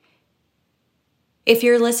If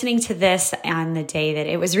you're listening to this on the day that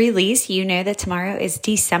it was released, you know that tomorrow is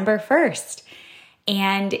December 1st.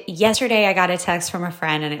 And yesterday I got a text from a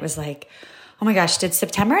friend and it was like, oh my gosh, did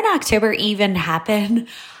September and October even happen?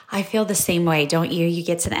 I feel the same way, don't you? You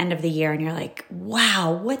get to the end of the year and you're like,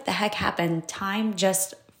 wow, what the heck happened? Time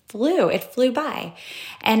just flew. It flew by.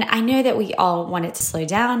 And I know that we all want it to slow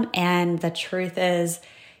down. And the truth is,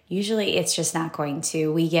 usually it's just not going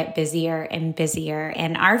to. We get busier and busier.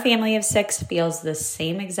 And our family of 6 feels the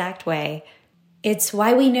same exact way. It's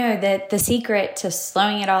why we know that the secret to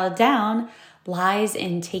slowing it all down lies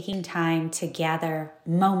in taking time to gather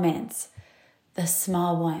moments, the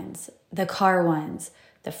small ones, the car ones,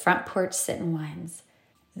 the front porch sitting ones,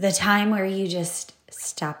 the time where you just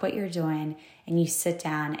stop what you're doing and you sit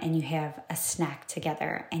down and you have a snack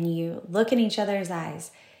together and you look in each other's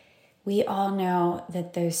eyes. We all know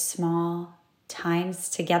that those small times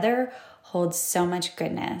together hold so much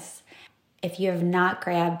goodness. If you have not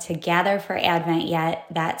grabbed Together for Advent yet,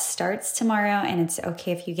 that starts tomorrow, and it's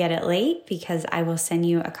okay if you get it late because I will send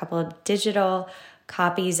you a couple of digital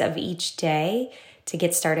copies of each day to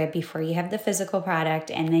get started before you have the physical product,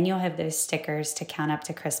 and then you'll have those stickers to count up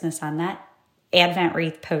to Christmas on that Advent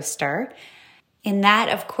wreath poster. And that,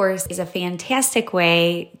 of course, is a fantastic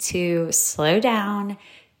way to slow down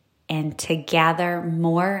and to gather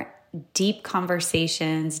more deep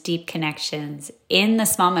conversations, deep connections in the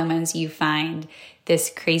small moments you find this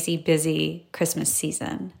crazy busy Christmas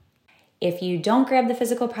season. If you don't grab the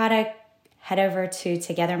physical product, head over to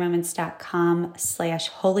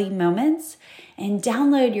togethermoments.com/holymoments and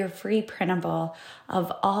download your free printable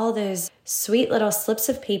of all those sweet little slips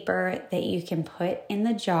of paper that you can put in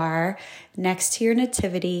the jar next to your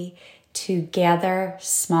nativity to gather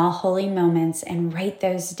small holy moments and write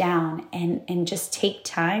those down and just take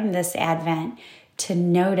time this Advent to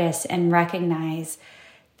notice and recognize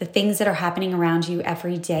the things that are happening around you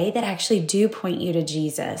every day that actually do point you to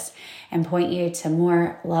Jesus and point you to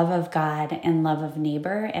more love of God and love of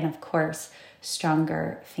neighbor, and of course,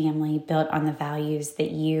 stronger family built on the values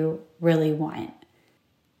that you really want.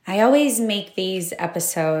 I always make these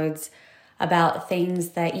episodes about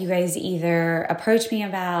things that you guys either approach me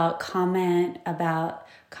about, comment about,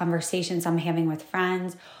 conversations I'm having with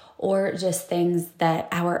friends, or just things that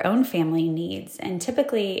our own family needs. And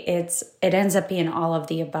typically it ends up being all of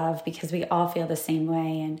the above because we all feel the same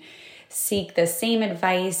way and seek the same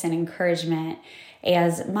advice and encouragement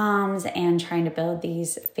as moms and trying to build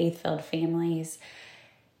these faith-filled families.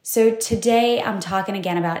 So today I'm talking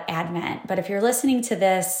again about Advent, but if you're listening to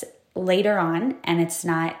this later on and it's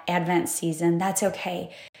not Advent season, that's okay.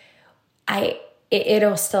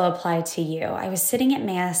 It'll still apply to you. I was sitting at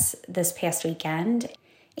Mass this past weekend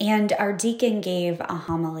and our deacon gave a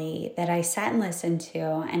homily that I sat and listened to,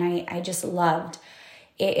 and I just loved.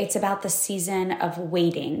 It's about the season of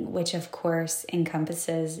waiting, which of course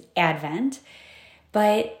encompasses Advent.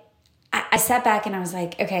 But I sat back and I was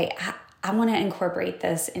like, okay, I want to incorporate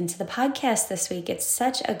this into the podcast this week. It's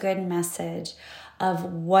such a good message of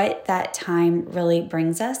what that time really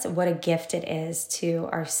brings us, what a gift it is to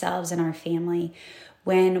ourselves and our family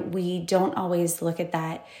when we don't always look at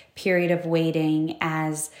that period of waiting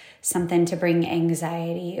as something to bring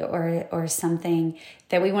anxiety or something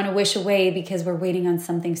that we want to wish away because we're waiting on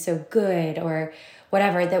something so good or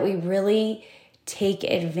whatever, that we really take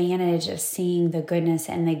advantage of seeing the goodness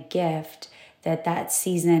and the gift that that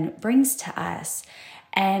season brings to us.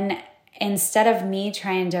 And instead of me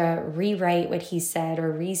trying to rewrite what he said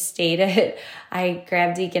or restate it, I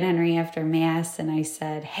grabbed Deacon Henry after Mass and I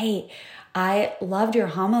said, hey, I loved your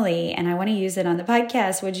homily and I want to use it on the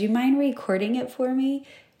podcast. Would you mind recording it for me?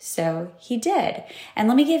 So he did. And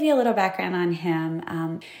let me give you a little background on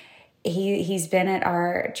him. He's been at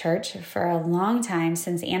our church for a long time,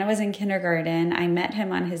 since Anna was in kindergarten. I met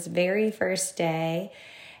him on his very first day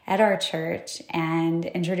at our church and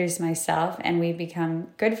introduced myself, and we've become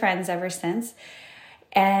good friends ever since.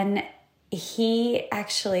 And he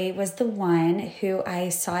actually was the one who I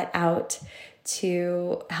sought out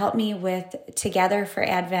to help me with Together for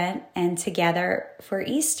Advent and Together for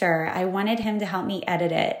Easter. I wanted him to help me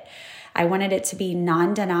edit it. I wanted it to be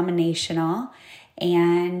non-denominational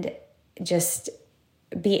and just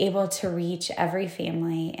be able to reach every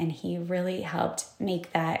family, and he really helped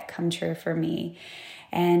make that come true for me.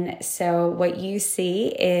 And so what you see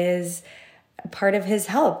is part of his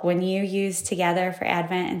help when you use Together for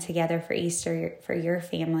Advent and Together for Easter for your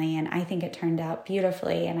family. And I think it turned out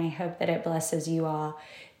beautifully, and I hope that it blesses you all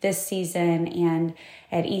this season and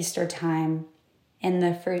at Easter time, and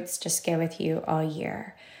the fruits just go with you all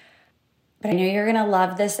year. But I know you're going to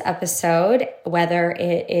love this episode, whether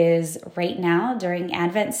it is right now during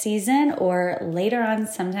Advent season or later on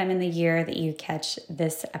sometime in the year that you catch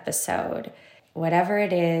this episode. Whatever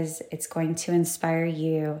it is, it's going to inspire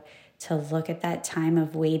you to look at that time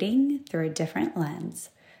of waiting through a different lens.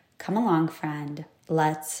 Come along, friend.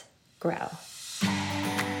 Let's grow.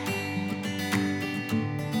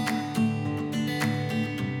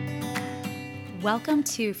 Welcome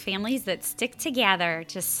to Families That Stick Together.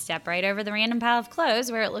 Just step right over the random pile of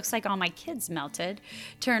clothes where it looks like all my kids melted.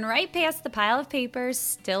 Turn right past the pile of papers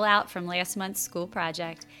still out from last month's school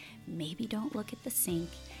project. Maybe don't look at the sink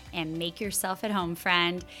and make yourself at home,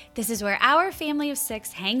 friend. This is where our family of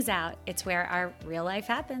 6 hangs out. It's where our real life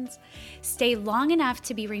happens. Stay long enough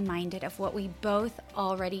to be reminded of what we both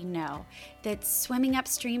already know, that swimming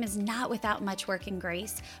upstream is not without much work and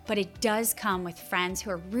grace, but it does come with friends who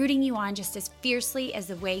are rooting you on just as fiercely as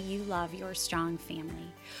the way you love your strong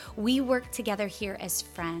family. We work together here as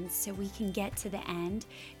friends so we can get to the end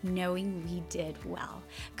knowing we did well.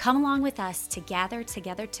 Come along with us to gather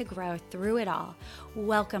together to grow through it all.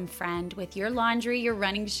 Welcome, friend, with your laundry, your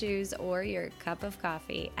running shoes, or your cup of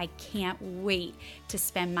coffee. I can't wait to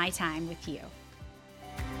spend my time with you.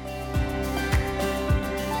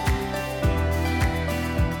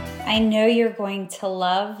 I know you're going to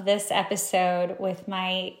love this episode with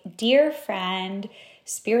my dear friend,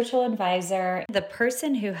 spiritual advisor, the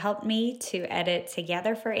person who helped me to edit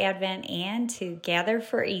Together for Advent and to Gather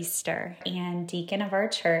for Easter, and deacon of our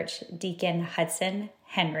church, Deacon Hudson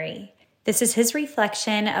Henry. This is his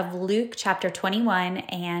reflection of Luke chapter 21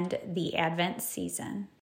 and the Advent season.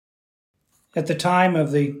 At the time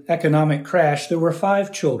of the economic crash, there were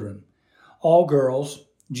 5 children, all girls.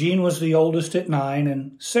 Jean was the oldest at 9,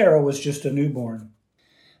 and Sarah was just a newborn.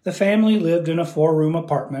 The family lived in a 4-room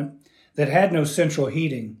apartment that had no central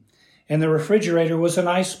heating, and the refrigerator was an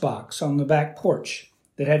icebox on the back porch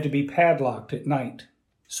that had to be padlocked at night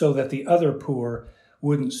so that the other poor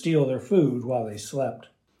wouldn't steal their food while they slept.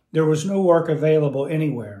 There was no work available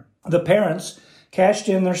anywhere. The parents cashed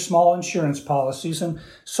in their small insurance policies and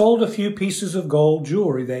sold a few pieces of gold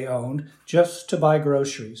jewelry they owned just to buy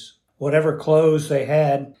groceries. Whatever clothes they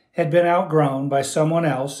had been outgrown by someone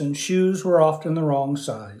else, and shoes were often the wrong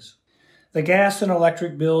size. The gas and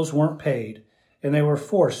electric bills weren't paid, and they were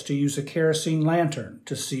forced to use a kerosene lantern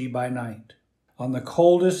to see by night. On the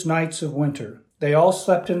coldest nights of winter, they all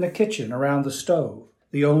slept in the kitchen around the stove,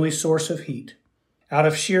 the only source of heat. Out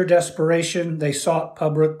of sheer desperation, they sought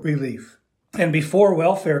public relief. And before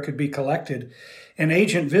welfare could be collected, an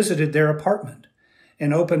agent visited their apartment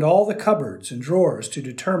and opened all the cupboards and drawers to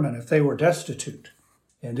determine if they were destitute.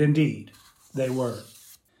 And indeed, they were.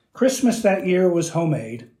 Christmas that year was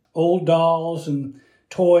homemade, old dolls and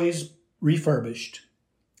toys refurbished.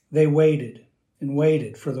 They waited and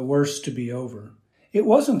waited for the worst to be over. It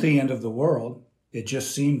wasn't the end of the world. It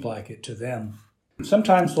just seemed like it to them.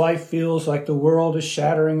 Sometimes life feels like the world is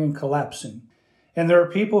shattering and collapsing, and there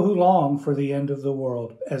are people who long for the end of the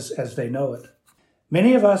world as they know it.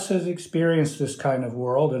 Many of us have experienced this kind of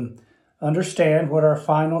world and understand what our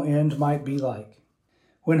final end might be like.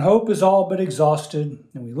 When hope is all but exhausted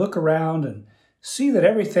and we look around and see that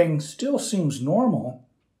everything still seems normal,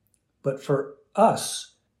 but for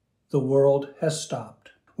us, the world has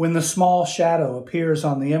stopped. When the small shadow appears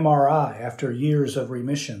on the MRI after years of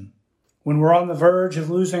remission. When we're on the verge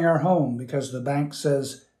of losing our home because the bank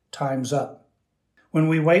says time's up. When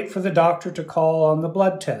we wait for the doctor to call on the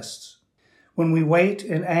blood tests. When we wait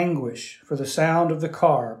in anguish for the sound of the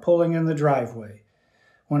car pulling in the driveway.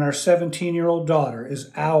 When our 17-year-old daughter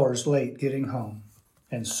is hours late getting home.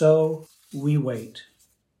 And so we wait.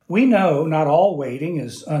 We know not all waiting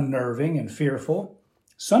is unnerving and fearful.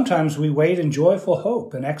 Sometimes we wait in joyful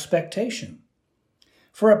hope and expectation.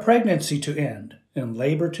 For a pregnancy to end and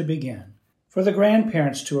labor to begin. For the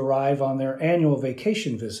grandparents to arrive on their annual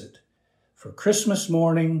vacation visit. For Christmas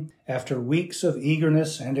morning after weeks of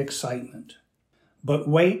eagerness and excitement. But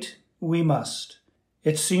wait we must.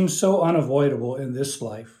 It seems so unavoidable in this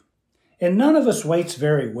life. And none of us waits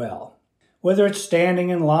very well. Whether it's standing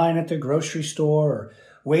in line at the grocery store or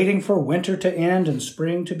waiting for winter to end and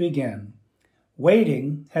spring to begin.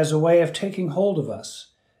 Waiting has a way of taking hold of us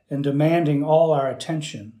and demanding all our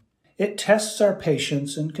attention. It tests our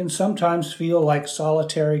patience and can sometimes feel like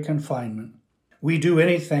solitary confinement. We do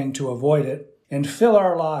anything to avoid it and fill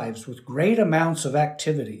our lives with great amounts of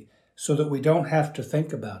activity so that we don't have to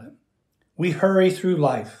think about it. We hurry through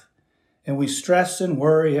life, and we stress and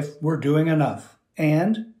worry if we're doing enough.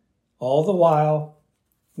 And, all the while,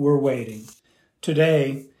 we're waiting.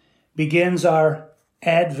 Today begins our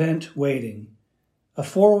Advent waiting, a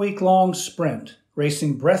 4-week-long sprint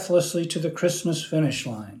racing breathlessly to the Christmas finish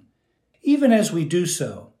line. even as we do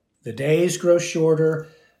so, the days grow shorter,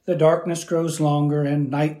 the darkness grows longer, and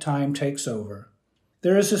nighttime takes over.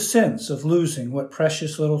 There is a sense of losing what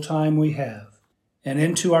precious little time we have. And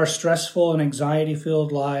into our stressful and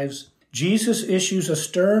anxiety-filled lives, Jesus issues a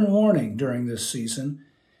stern warning during this season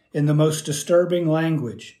in the most disturbing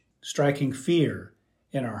language, striking fear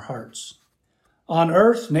in our hearts. On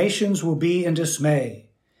earth, nations will be in dismay.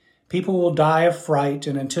 People will die of fright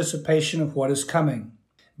in anticipation of what is coming.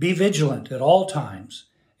 Be vigilant at all times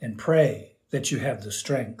and pray that you have the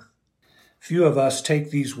strength. Few of us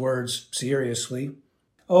take these words seriously.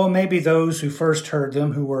 Oh, maybe those who first heard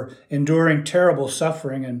them, who were enduring terrible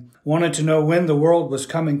suffering and wanted to know when the world was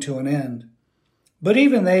coming to an end. But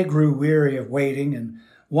even they grew weary of waiting and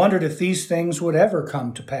wondered if these things would ever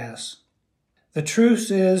come to pass. The truth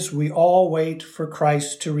is, we all wait for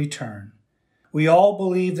Christ to return. We all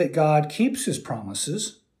believe that God keeps his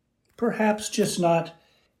promises, perhaps just not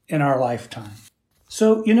in our lifetime.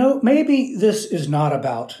 So, maybe this is not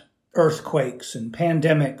about earthquakes and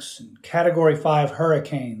pandemics and Category 5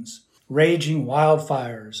 hurricanes, raging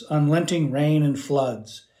wildfires, unrelenting rain and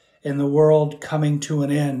floods, and the world coming to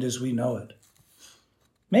an end as we know it.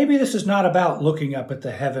 Maybe this is not about looking up at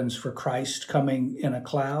the heavens for Christ coming in a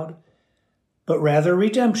cloud, but rather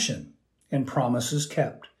redemption and promises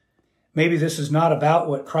kept. Maybe this is not about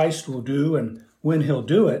what Christ will do and when he'll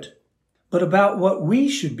do it, but about what we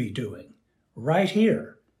should be doing right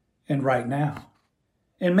here and right now.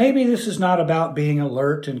 And maybe this is not about being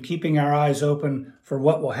alert and keeping our eyes open for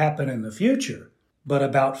what will happen in the future, but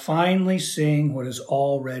about finally seeing what is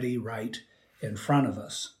already right in front of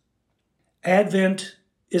us. Advent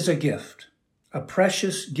is a gift, a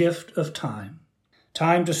precious gift of time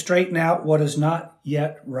to straighten out what is not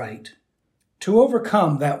yet right, to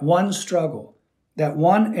overcome that one struggle, that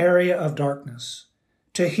one area of darkness,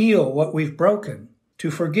 to heal what we've broken,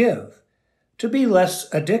 to forgive, to be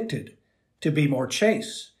less addicted, to be more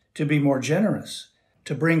chaste, to be more generous,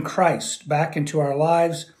 to bring Christ back into our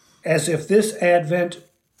lives as if this Advent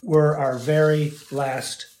were our very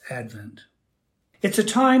last Advent. It's a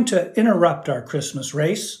time to interrupt our Christmas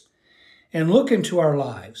race and look into our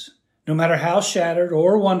lives, no matter how shattered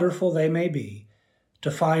or wonderful they may be, to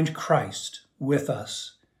find Christ with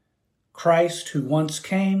us. Christ who once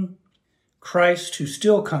came, Christ who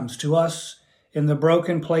still comes to us in the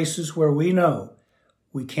broken places where we know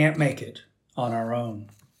we can't make it on our own.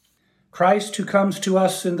 Christ who comes to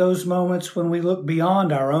us in those moments when we look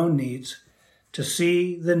beyond our own needs to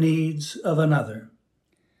see the needs of another.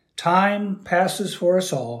 Time passes for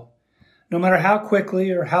us all, no matter how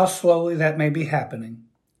quickly or how slowly that may be happening,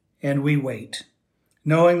 and we wait,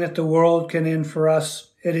 knowing that the world can end for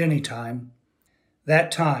us at any time,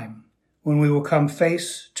 that time when we will come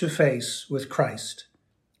face to face with Christ.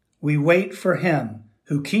 We wait for him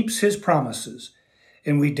who keeps his promises,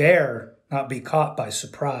 and we dare not be caught by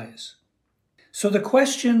surprise. So the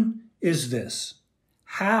question is this: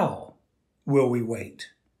 how will we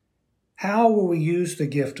wait? How will we use the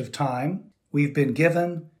gift of time we've been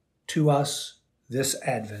given to us this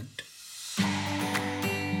Advent?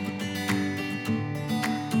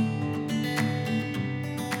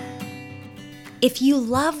 If you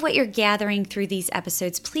love what you're gathering through these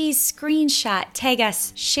episodes, please screenshot, tag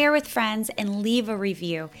us, share with friends, and leave a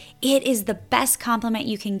review. It is the best compliment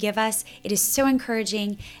you can give us. It is so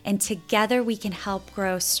encouraging, and together we can help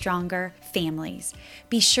grow stronger families.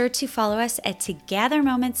 Be sure to follow us at Together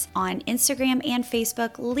Moments on Instagram and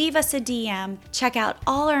Facebook. Leave us a DM. Check out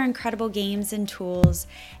all our incredible games and tools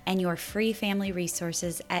and your free family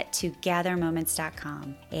resources at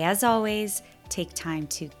togethermoments.com. As always, take time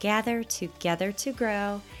to gather together to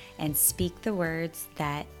grow and speak the words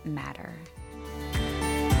that matter.